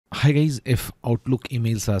Hi guys, if Outlook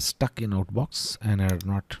emails are stuck in Outbox and are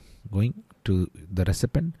not going to the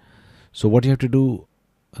recipient, so what you have to do,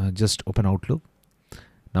 just open Outlook.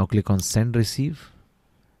 Now click on send receive,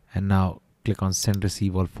 and now click on send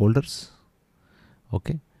receive all folders.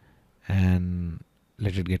 Okay, and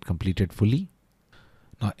let it get completed fully.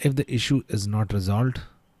 Now if the issue is not resolved,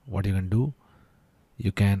 what you can do,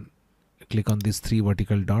 you can click on these three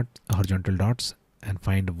horizontal dots and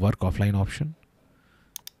find work offline option.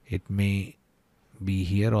 It may be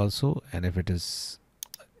here also, and if it is,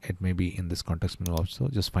 it may be in this context menu also.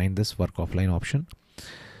 Just find this work offline option.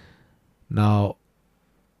 Now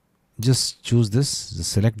just choose this,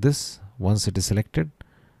 just select this. Once it is selected,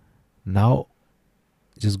 now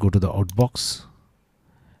just go to the Outbox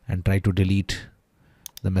and try to delete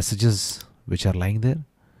the messages which are lying there.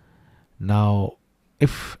 Now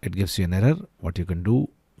if it gives you an error, what you can do,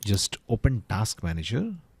 just open task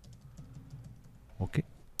manager. Okay,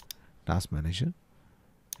 task manager,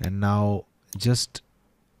 and now just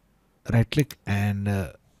right click and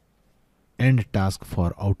end task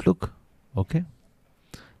for Outlook. Okay,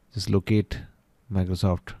 just locate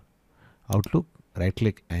Microsoft Outlook, right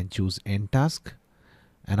click and choose end task,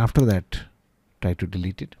 and after that try to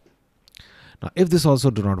delete it. Now if this also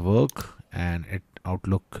do not work and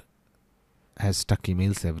Outlook has stuck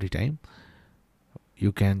emails every time,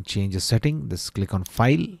 you can change a setting. Just click on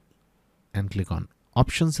file and click on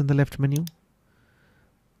options in the left menu.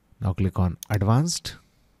 Now click on advanced,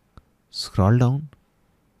 scroll down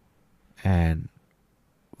and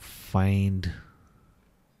find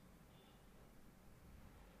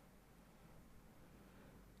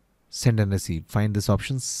send and receive. Find this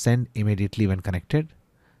option, send immediately when connected.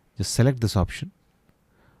 Just select this option.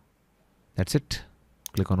 That's it.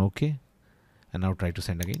 Click on OK. And now try to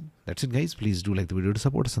send again. That's it guys. Please do like the video to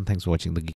support us, and thanks for watching the Geek.